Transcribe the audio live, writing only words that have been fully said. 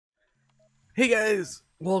Hey guys,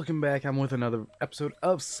 welcome back. I'm with another episode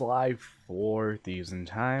of Sly for Thieves in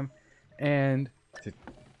Time, and to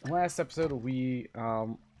last episode we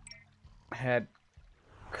had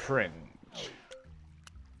cringe,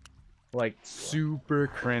 like super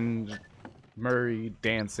cringe, Murray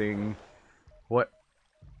dancing,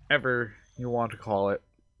 whatever you want to call it.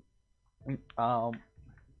 Um,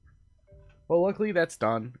 well, luckily that's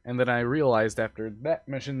done, and then I realized after that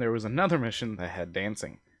mission there was another mission that had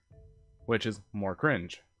dancing, which is more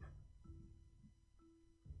cringe.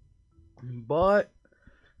 But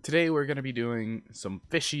today we're going to be doing some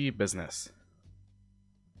fishy business.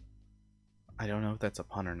 I don't know if that's a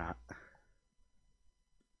pun or not.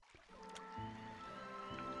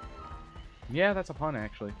 Yeah, that's a pun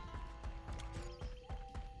actually.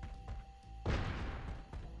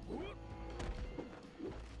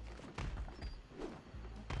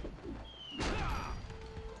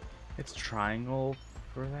 It's triangle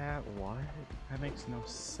for that? What? That makes no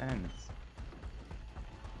sense.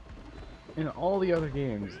 In all the other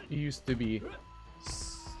games, it used to be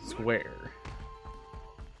square.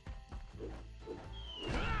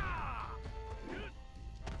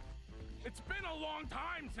 It's been a long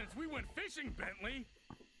time since we went fishing, Bentley.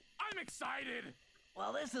 I'm excited.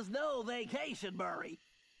 Well, this is no vacation, Murray.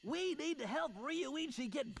 We need to help Ryuichi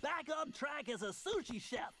get back on track as a sushi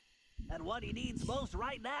chef. And what he needs most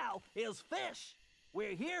right now is fish.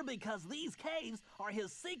 We're here because these caves are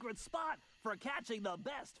his secret spot for catching the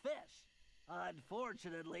best fish.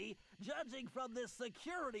 Unfortunately, judging from this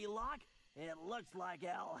security lock, it looks like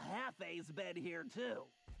El Jefe's been here too.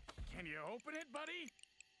 Can you open it, buddy?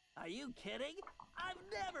 Are you kidding? I've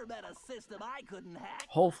never met a system I couldn't hack.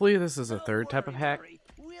 Hopefully this is a Don't third type of worry, hack. Murray.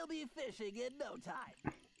 We'll be fishing in no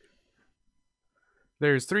time.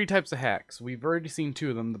 There's three types of hacks. We've already seen two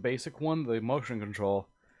of them. The basic one, the motion control.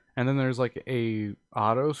 And then there's like a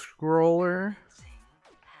auto scroller.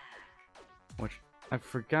 Which I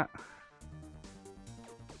forgot.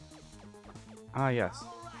 Ah, yes.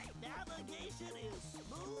 Alright, navigation is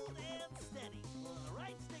smooth and steady. The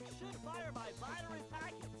right stick should fire by binary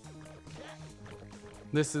packets.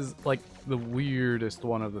 This is like the weirdest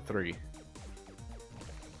one of the three.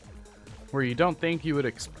 Where you don't think you would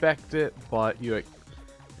expect it, but it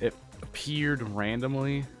appeared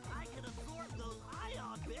randomly. I can absorb those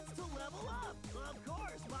ion bits to level up. Of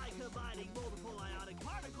course, by combining multiple ionic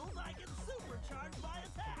particles, I can supercharge my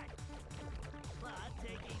attack. But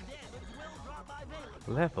taking damage will drop my valence.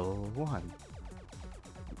 Level 1.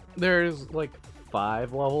 There's like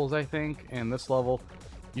 5 levels, I think, and this level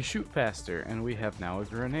you shoot faster, and we have now a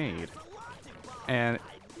grenade. And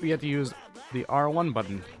we have to use the R1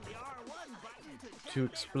 button to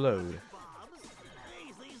explode.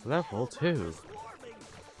 Level 2.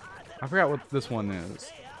 I forgot what this one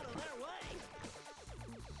is.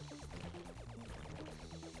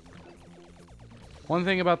 One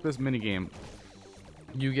thing about this minigame,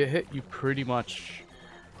 you get hit, you pretty much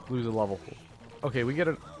lose a level. Okay, we get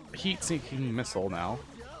a heat-seeking missile now,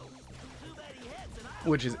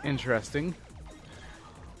 which is interesting.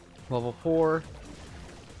 Level 4,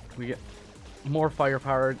 we get more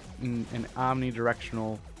firepower in an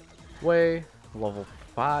omnidirectional way. Level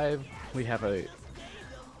 5, we have a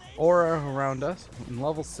aura around us. In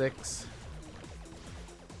level 6,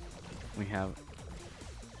 we have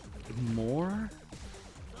more.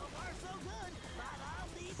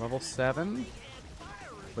 Level 7,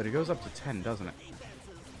 but it goes up to 10, doesn't it?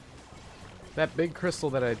 That big crystal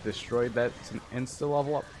that I destroyed, that's an insta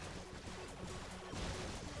level up.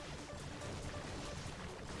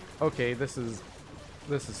 Okay, this is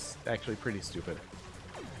actually pretty stupid.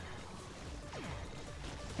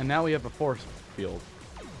 And now we have a force field.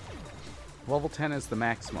 Level 10 is the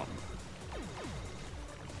maximum.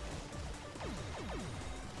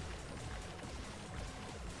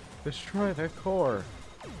 Destroy the core.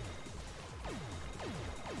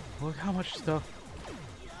 Look how much stuff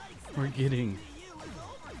we're getting.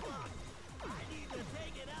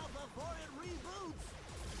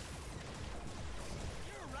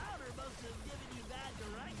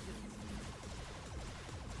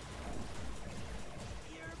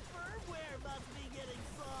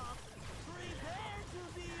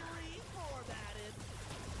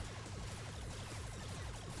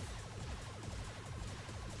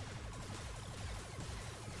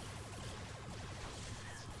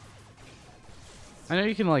 I know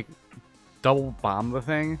you can like double bomb the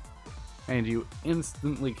thing and you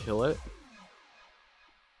instantly kill it,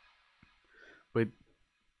 but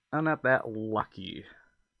I'm not that lucky.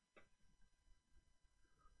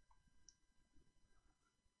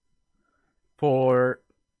 For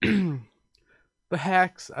the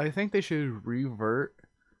hacks, I think they should revert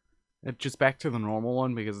just back to the normal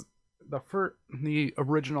one because the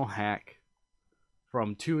original hack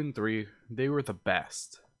from 2 and 3, they were the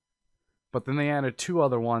best. But then they added 2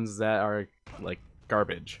 other ones that are like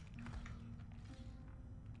garbage.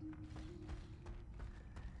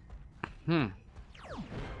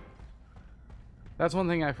 That's one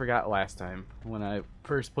thing I forgot last time when I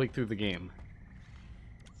first played through the game.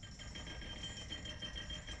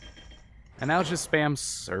 And now it's just spam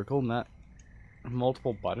circle, not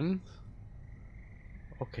multiple buttons?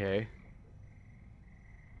 Okay.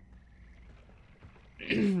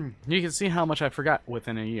 You can see how much I forgot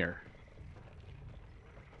within a year.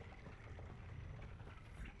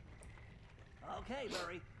 Okay,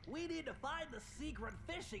 Murray, we need to find the secret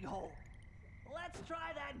fishing hole. Let's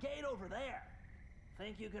try that gate over there.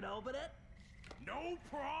 Think you can open it? No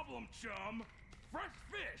problem, chum. Fresh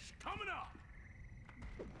fish coming up.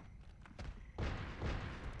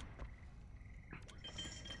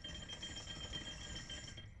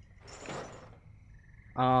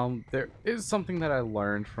 There is something that I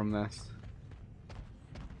learned from this.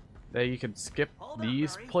 That you can skip Hold up,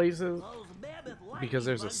 these Murray. places Those mammoth because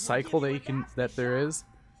there's a lightning bugs will cycle give that you you a can nasty there shock. is.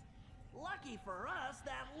 Lucky for us,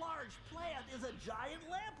 that large plant is a giant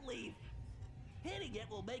lamp leaf. Hitting it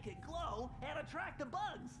will make it glow and attract the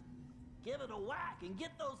bugs. Give it a whack and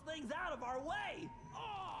get those things out of our way.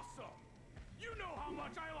 Awesome. You know how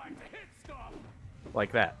much I like to hit stuff.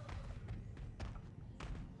 Like that.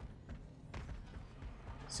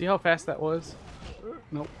 See how fast that was?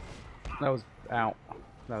 Nope. That was out.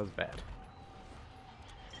 That was bad.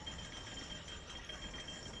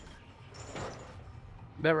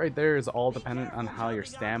 That right there is all dependent on how your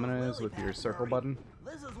stamina is with your circle button.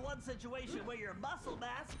 This is one situation where your muscle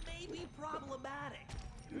mass may be problematic.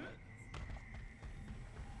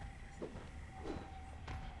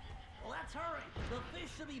 Let's hurry. The fish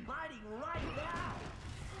should be biting right now.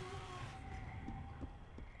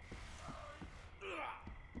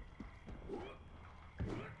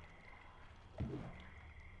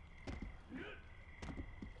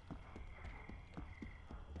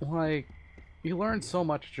 Like, you learn so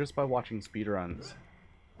much just by watching speedruns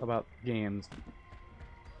about games.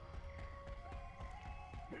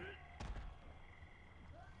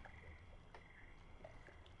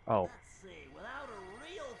 Oh. Let's see. Without a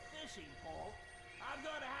real fishing pole, I'm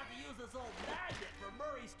going to have to use this old magnet for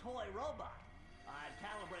Murray's toy robot. I've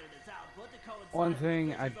calibrated its output to coincide One with thing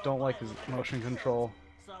the I fish's don't own like is bioelectric motion fields. control.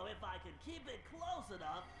 So if I can keep it close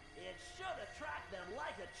enough, it should attract them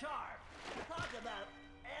like a charm. Talk about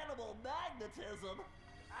animal magnetism.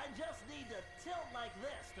 I just need to tilt like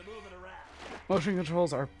this to move it around. Motion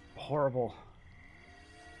controls are horrible.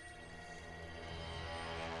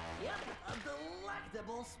 Yep, a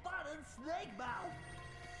delectable spotted snake mouth.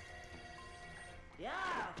 Yeah,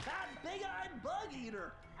 fat big-eyed bug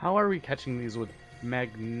eater. How are we catching these with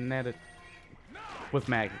magnetic with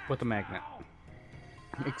a magnet?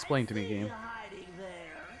 Explain to me, I see game. you hiding there.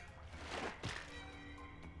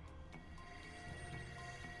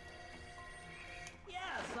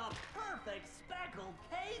 Yes, a perfect speckled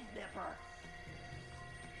cave nipper.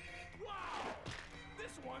 Wow.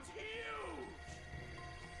 This one's huge.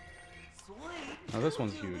 Sweet. Oh, this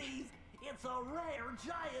one's jujubes. huge. It's a rare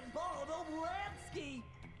giant ball of Lansky.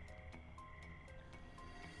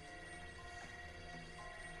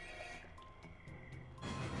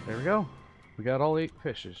 There we go. We got all 8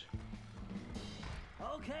 fishes.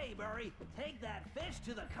 Okay, Murray, take that fish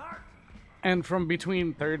to the cart. And from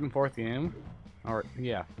between 3rd and 4th game, or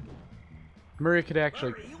yeah, Murray could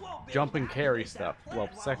actually Murray, you won't be jump able and to carry activate that stuff. plant Well,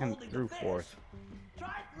 while 2nd holding the through fish. 4th.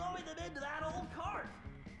 Try throwing them into that old cart.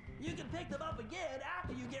 You can pick them up again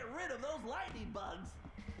after you get rid of those lightning bugs.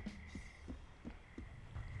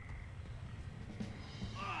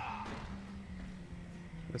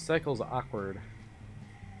 The cycle's awkward.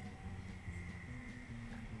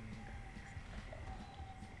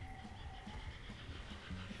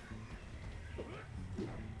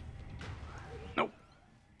 Nope.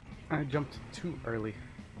 I jumped too early.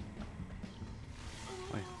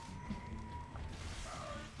 Wait.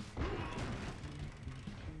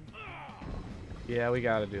 Yeah, we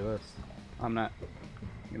gotta do this. I'm not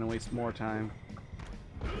gonna waste more time.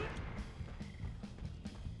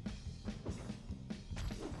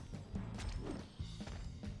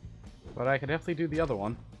 But I could definitely do the other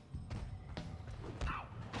one.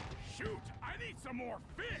 Shoot, I need some more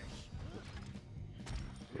fish.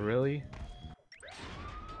 Really?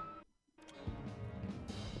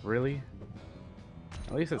 Really?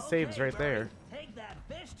 At least it saves Okay, right Murray, there. Take that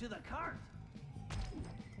fish to the cart.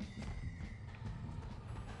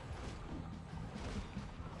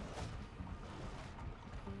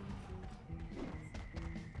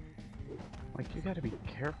 Like, you gotta be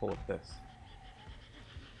careful with this.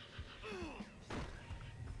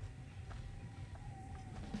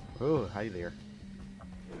 Oh, hi there.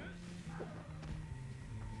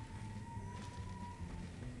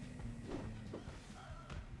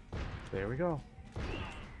 There we go.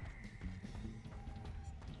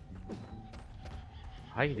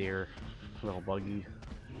 Hi there, little buggy.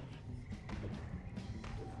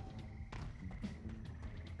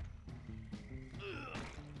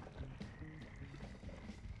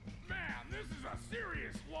 Man, this is a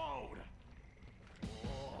serious load.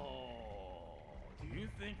 Oh, do you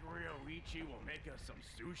think Ryoichi will make us some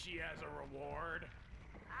sushi as a reward?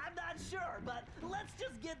 I'm not sure, but let's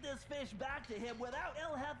just get this fish back to him without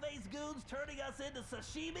El Jefe's goons turning us into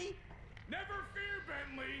sashimi. Never fear,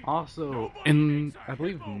 Bentley. Also, Nobody in makes a I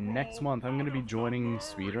believe hippo next roll month, I'm going to out be of the joining murray.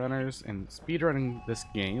 speedrunners and speedrunning this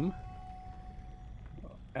game.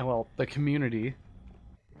 And well, the community,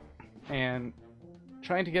 and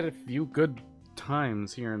trying to get a few good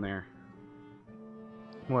times here and there.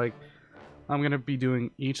 Like, I'm going to be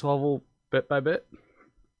doing each level bit by bit,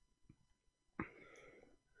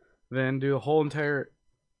 then do a whole entire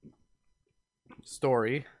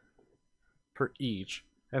story for each,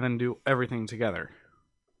 and then do everything together.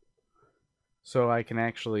 So I can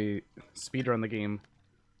actually speedrun the game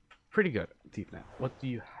pretty good. Thief Net, what do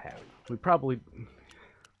you have? We probably...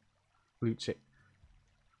 Loot shit.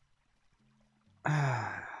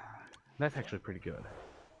 That's actually pretty good.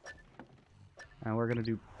 And we're gonna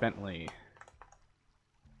do Bentley.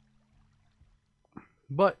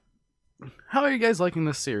 But, how are you guys liking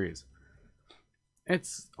this series?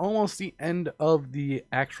 It's almost the end of the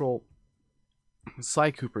actual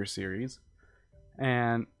Sly Cooper series.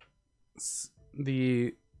 And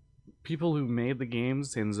the people who made the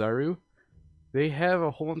games, Sanzaru, they have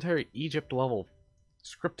a whole entire Egypt level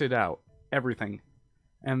scripted out, everything.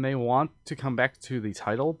 And they want to come back to the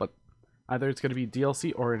title, but either it's going to be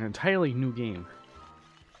DLC or an entirely new game.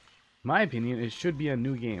 In my opinion, it should be a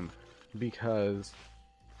new game, because,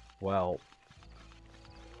 well,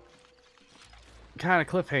 kind of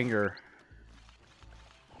cliffhanger.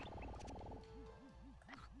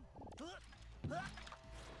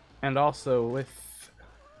 And also with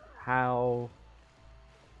how...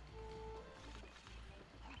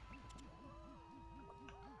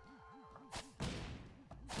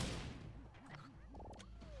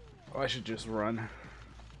 Oh, I should just run.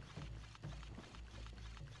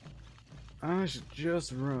 I should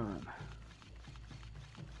just run.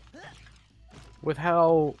 With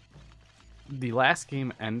how the last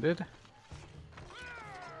game ended,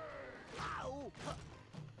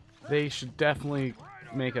 they should definitely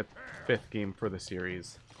make a 5th game for the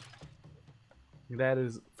series. That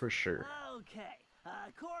is for sure. Okay,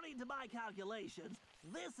 according to my calculations,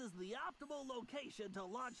 this is the optimal location to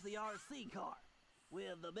launch the RC car.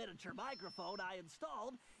 With the miniature microphone I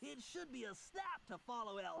installed, it should be a snap to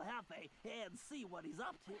follow El Jefe and see what he's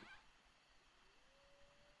up to.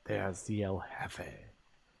 There's the El Jefe.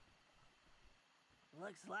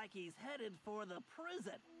 Looks like he's headed for the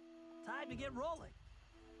prison. Time to get rolling.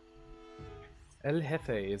 El Jefe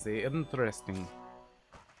is a interesting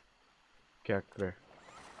character.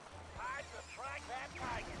 Time to track that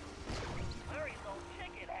tiger. Larry's old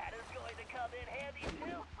chicken hat is going to come in handy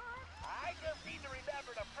too. I just need to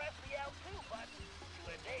remember to press the L2 button to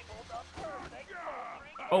enable the perfect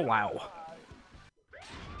poultry. Oh wow.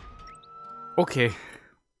 Okay.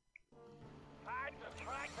 Time to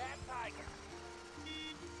track that tiger.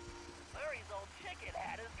 Larry's old chicken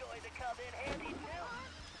hat is going to come in handy too.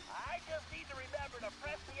 I just need to remember to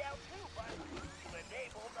press the L2 button to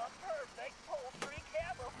enable the perfect poultry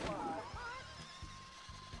camouflage.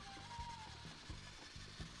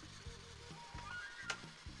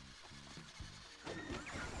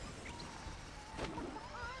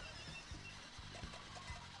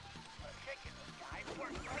 The chicken disguise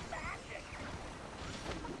works like magic.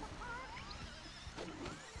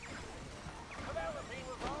 Penelope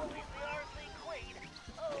was always the RC queen.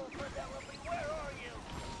 Oh, Penelope, where are you?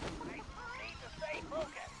 I need to stay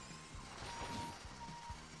focused.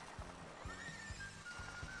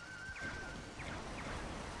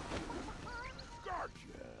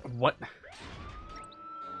 Gotcha. What?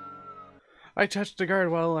 I touched the guard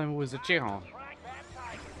while I was a child. Track that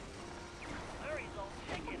tiger. Larry's old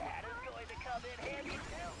chicken hat is going to come in handy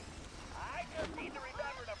too. I just need to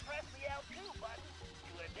remember to press the L2 button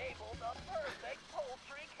to enable the perfect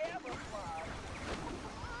poultry camouflage.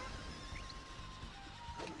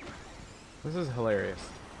 This is hilarious.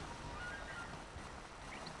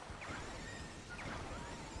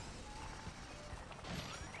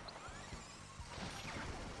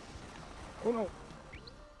 Oh no.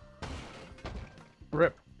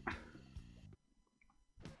 Rip. Time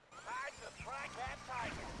to track that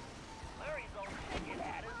tiger. Larry's old chicken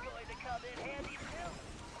hat is going to come in handy too.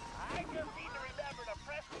 I just need to remember to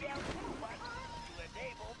press the L2 button to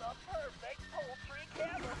enable the perfect poultry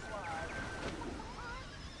camouflage.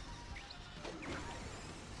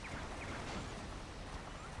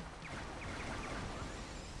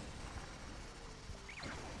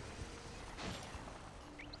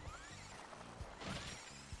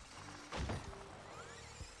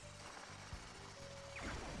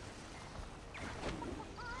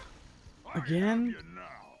 Again?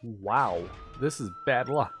 Wow, this is bad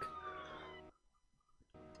luck.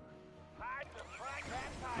 Time to track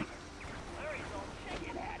that tiger. Larry's old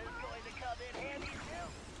chicken hat is going to come in handy too.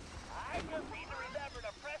 I just need to remember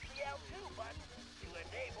to press the L2 button to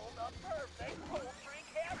enable the perfect poultry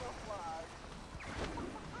camouflage.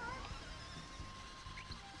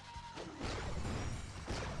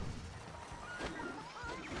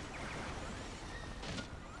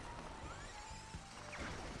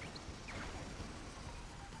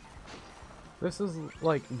 This is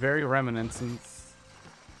like very reminiscent.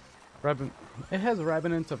 It has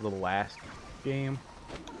remnants of the last game,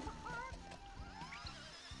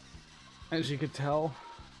 as you could tell,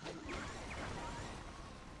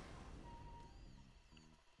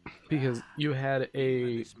 because you had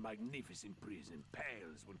a This magnificent prison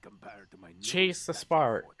pales when compared to my chase the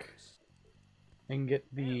spark and get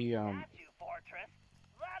the Statue fortress.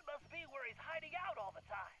 That must be where he's hiding out all the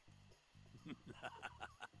time.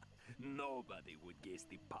 Nobody would guess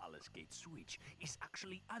the Palace Gate switch is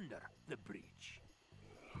actually under the bridge.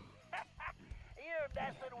 You're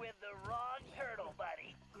messing with the wrong turtle,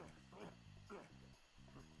 buddy.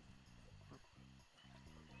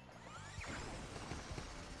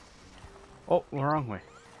 oh, wrong way.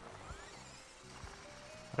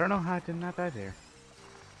 I don't know how I did not die there.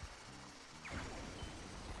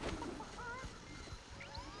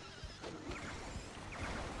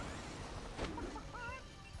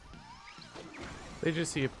 They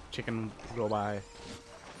just see a chicken go by.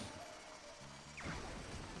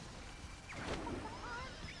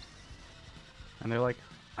 And they're like,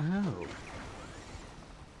 oh.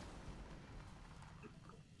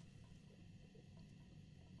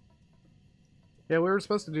 Yeah, we were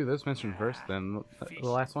supposed to do this mission first, then the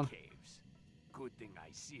last one. Caves. Good thing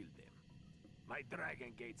I sealed them. My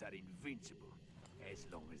dragon gates are invincible, as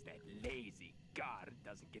long as that lazy guard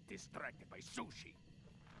doesn't get distracted by sushi.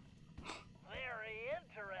 Very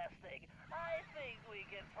interesting. I think we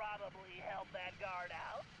can probably help that guard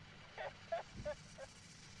out.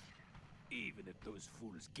 Even if those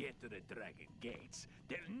fools get to the dragon gates,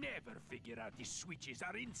 they'll never figure out the switches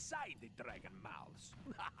are inside the dragon mouths.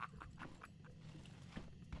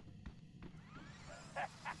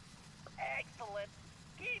 Excellent.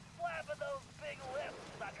 Keep flapping those big lips,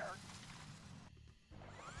 sucker.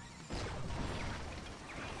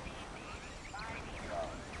 Mighty bow.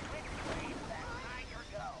 Which way did that tiger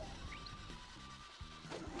go?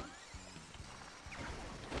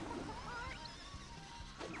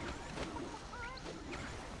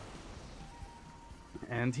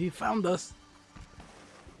 And he found us.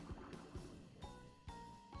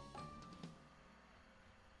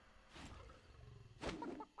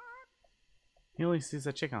 He only sees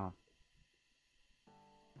a chicken.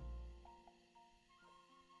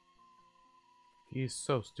 He's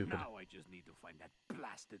so stupid. Now I just need to find that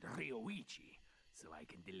blasted Ryoichi, so I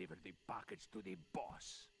can deliver the package to the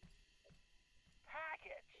boss.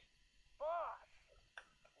 Package. Boss.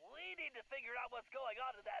 We need to figure out what's going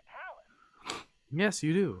on in that palace. Yes,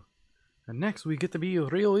 you do. And next we get to be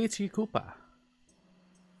Ryoichi Koopa,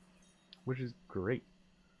 which is great.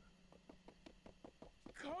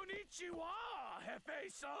 Konnichiwa,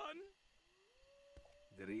 Hefe-san!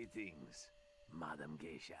 Greetings, Madam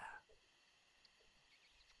Geisha.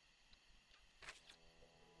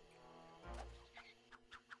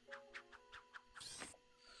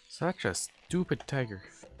 Such a stupid tiger.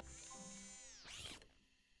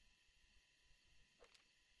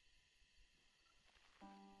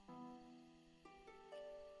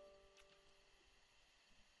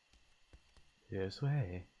 This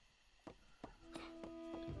way.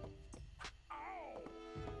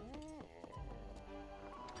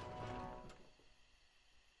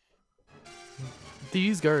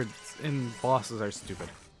 These guards and bosses are stupid.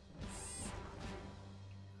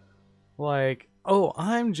 Like, oh,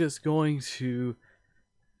 I'm just going to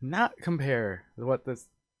not compare what this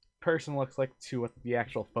person looks like to what the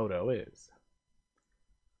actual photo is.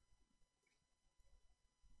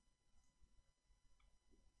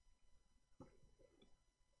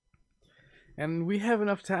 And we have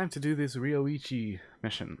enough time to do this Ryoichi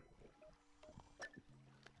mission.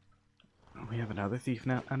 We have another thief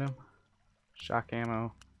now on him. Shock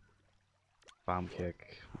ammo. Bomb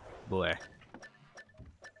kick. Bleh.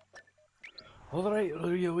 Alright,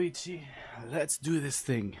 Ryoichi. Let's do this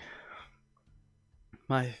thing.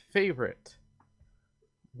 My favorite.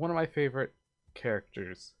 One of my favorite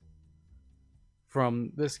characters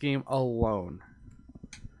from this game alone.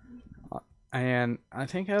 And I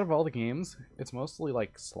think out of all the games, it's mostly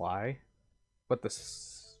like Sly. But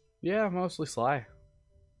this. Yeah, mostly Sly.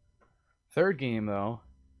 Third game, though,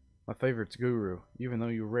 my favorite's Guru, even though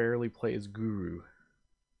you rarely play as Guru.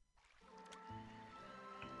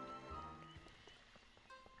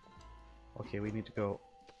 Okay, we need to go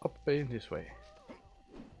up and this way.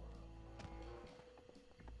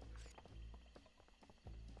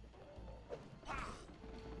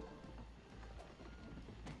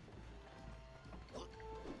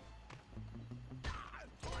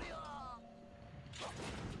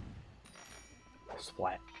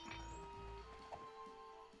 Splat.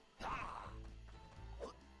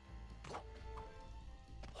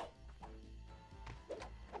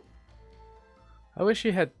 I wish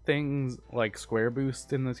you had things like Square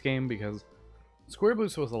Boost in this game, because Square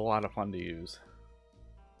Boost was a lot of fun to use.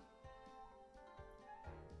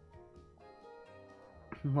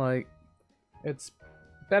 Like, it's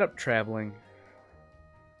sped up traveling,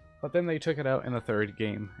 but then they took it out in the third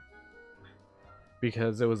game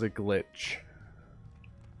because it was a glitch.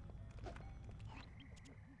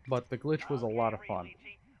 But the glitch was a lot of fun.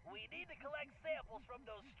 We need to collect samples from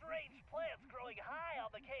those strange plants growing high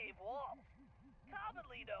on the cave wall.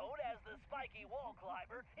 Commonly known as the spiky wall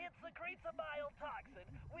climber, it secretes a mild toxin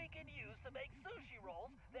we can use to make sushi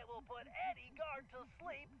rolls that will put any guard to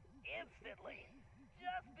sleep instantly.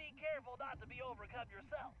 Just be careful not to be overcome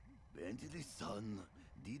yourself. Bentley-san,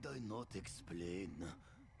 did I not explain?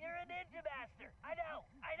 You're a ninja master. I know.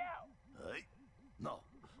 Hey? No.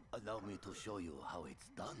 Allow me to show you how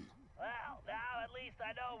it's done. Well, now at least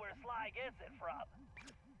I know where Sly gets it from.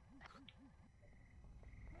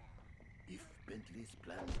 If Bentley's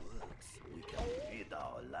plan works, we can rid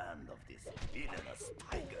our land of this villainous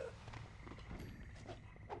tiger.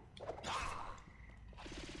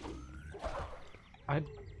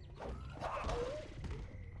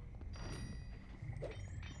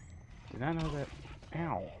 Did I know that?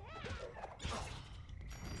 Ow.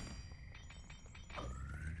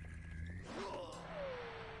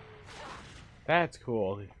 That's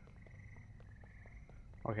cool.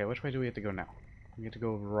 Okay, which way do we have to go now? We have to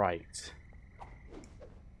go right.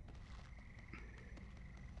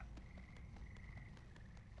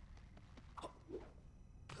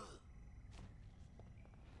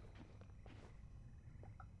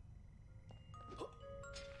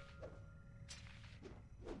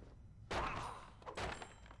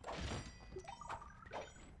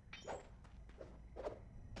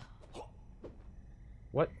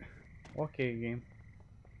 What? Okay, game.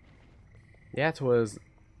 That was...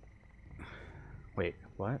 Wait,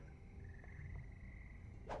 what?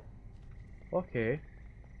 Okay.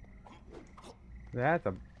 That's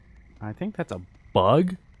a... I think that's a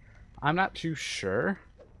bug? I'm not too sure.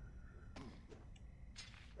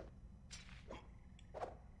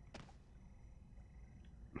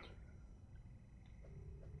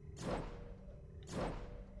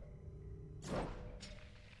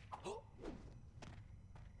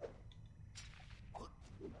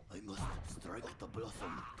 The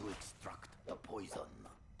blossom to extract the poison.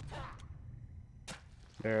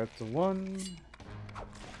 There's one.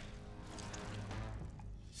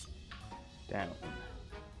 Down.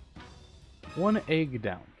 One egg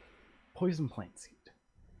down. Poison plant seed.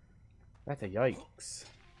 That's a yikes.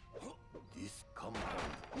 This compound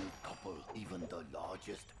will topple even the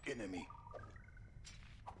largest enemy.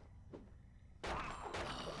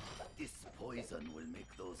 This poison will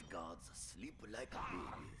make those guards sleep like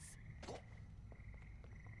babies.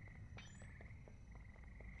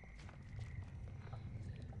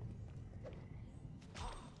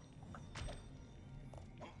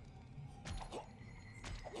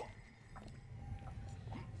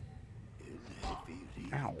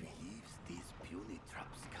 Ow. These puny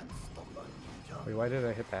traps can stop a ninja. Wait, why did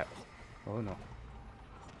I hit that? Oh no.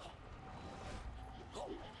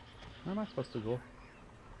 Where am I supposed to go?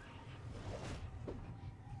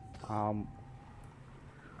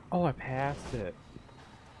 Oh, I passed it.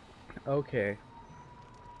 Okay.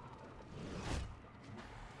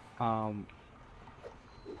 I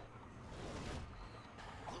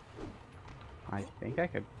think I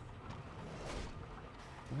could...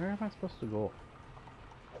 Where am I supposed to go?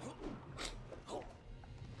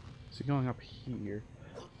 So going up here.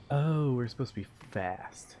 Oh, we're supposed to be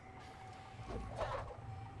fast.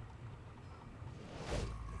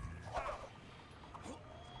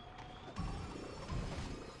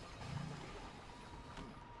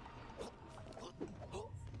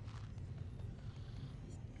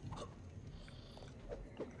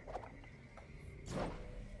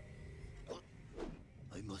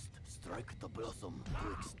 Break the blossom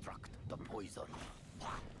to extract the poison.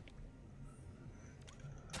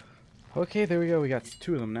 Okay, there we go. We got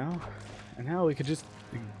 2 of them now. And now we could just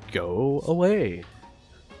go away.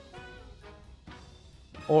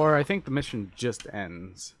 Or I think the mission just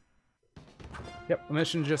ends. Yep, the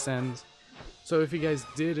mission just ends. So if you guys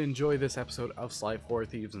did enjoy this episode of Sly 4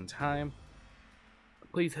 Thieves in Time,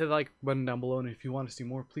 please hit the like button down below. And if you want to see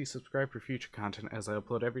more, please subscribe for future content as I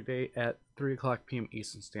upload every day at 3 o'clock p.m.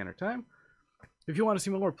 Eastern Standard Time. If you want to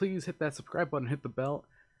see more, please hit that subscribe button, hit the bell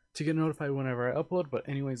to get notified whenever I upload. But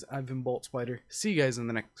anyways, I've been Bolt Spider. See you guys in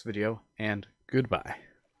the next video, and goodbye.